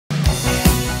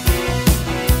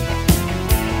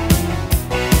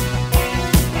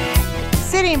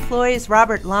City employees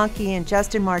Robert Lonke and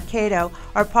Justin Marcato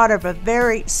are part of a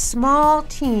very small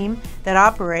team that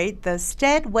operate the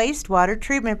Stead Wastewater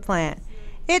Treatment Plant.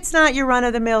 It's not your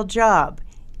run-of-the-mill job.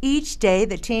 Each day,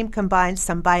 the team combines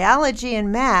some biology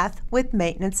and math with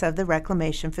maintenance of the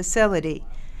reclamation facility.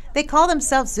 They call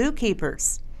themselves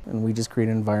zookeepers. And we just create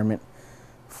an environment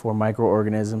for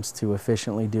microorganisms to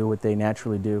efficiently do what they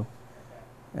naturally do,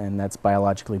 and that's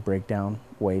biologically break down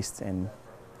waste and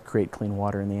create clean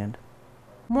water in the end.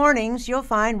 Mornings, you'll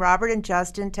find Robert and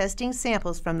Justin testing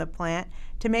samples from the plant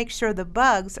to make sure the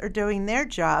bugs are doing their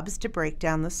jobs to break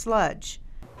down the sludge.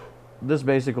 This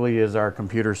basically is our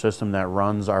computer system that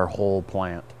runs our whole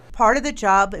plant. Part of the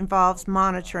job involves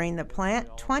monitoring the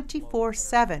plant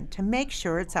 24/7 to make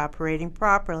sure it's operating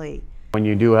properly. When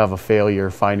you do have a failure,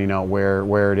 finding out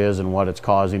where it is and what it's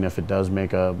causing, if it does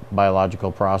make a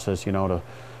biological process,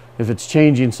 if it's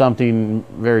changing something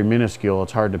very minuscule,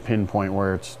 it's hard to pinpoint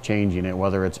where it's changing it,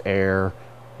 whether it's air,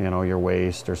 your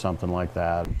waste or something like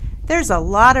that. There's a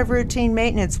lot of routine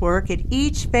maintenance work at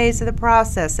each phase of the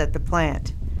process at the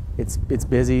plant. It's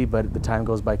busy, but the time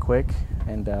goes by quick,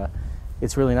 and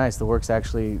it's really nice. The work's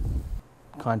actually,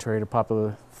 contrary to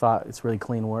popular thought, it's really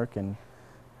clean work, and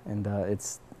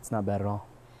it's not bad at all.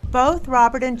 Both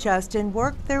Robert and Justin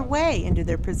worked their way into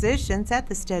their positions at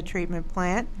the Stead Treatment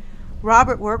Plant.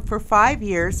 Robert worked for 5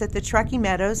 years at the Truckee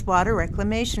Meadows Water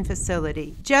Reclamation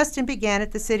Facility. Justin began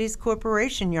at the city's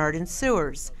corporation yard and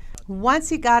sewers. Once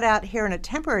he got out here on a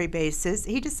temporary basis,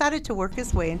 he decided to work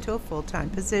his way into a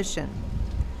full-time position.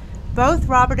 Both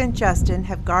Robert and Justin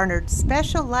have garnered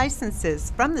special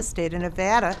licenses from the state of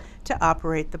Nevada to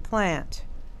operate the plant.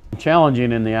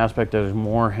 Challenging in the aspect that it's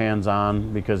more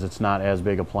hands-on because it's not as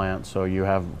big a plant, so you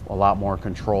have a lot more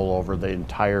control over the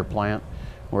entire plant,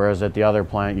 whereas at the other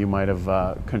plant you might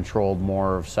have controlled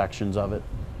more of sections of it,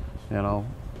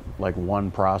 like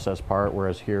one process part,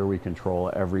 whereas here we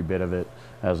control every bit of it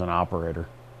as an operator.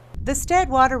 The Stead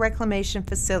Water Reclamation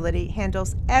Facility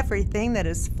handles everything that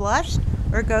is flushed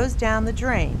or goes down the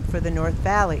drain for the North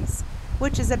Valleys,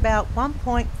 which is about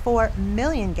 1.4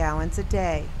 million gallons a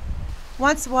day.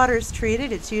 Once water is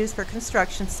treated, it's used for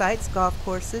construction sites, golf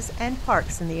courses, and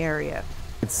parks in the area.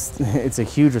 It's a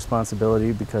huge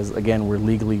responsibility because, again, we're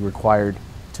legally required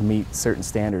to meet certain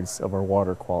standards of our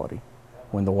water quality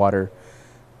when the water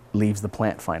leaves the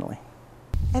plant finally.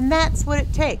 And that's what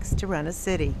it takes to run a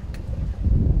city.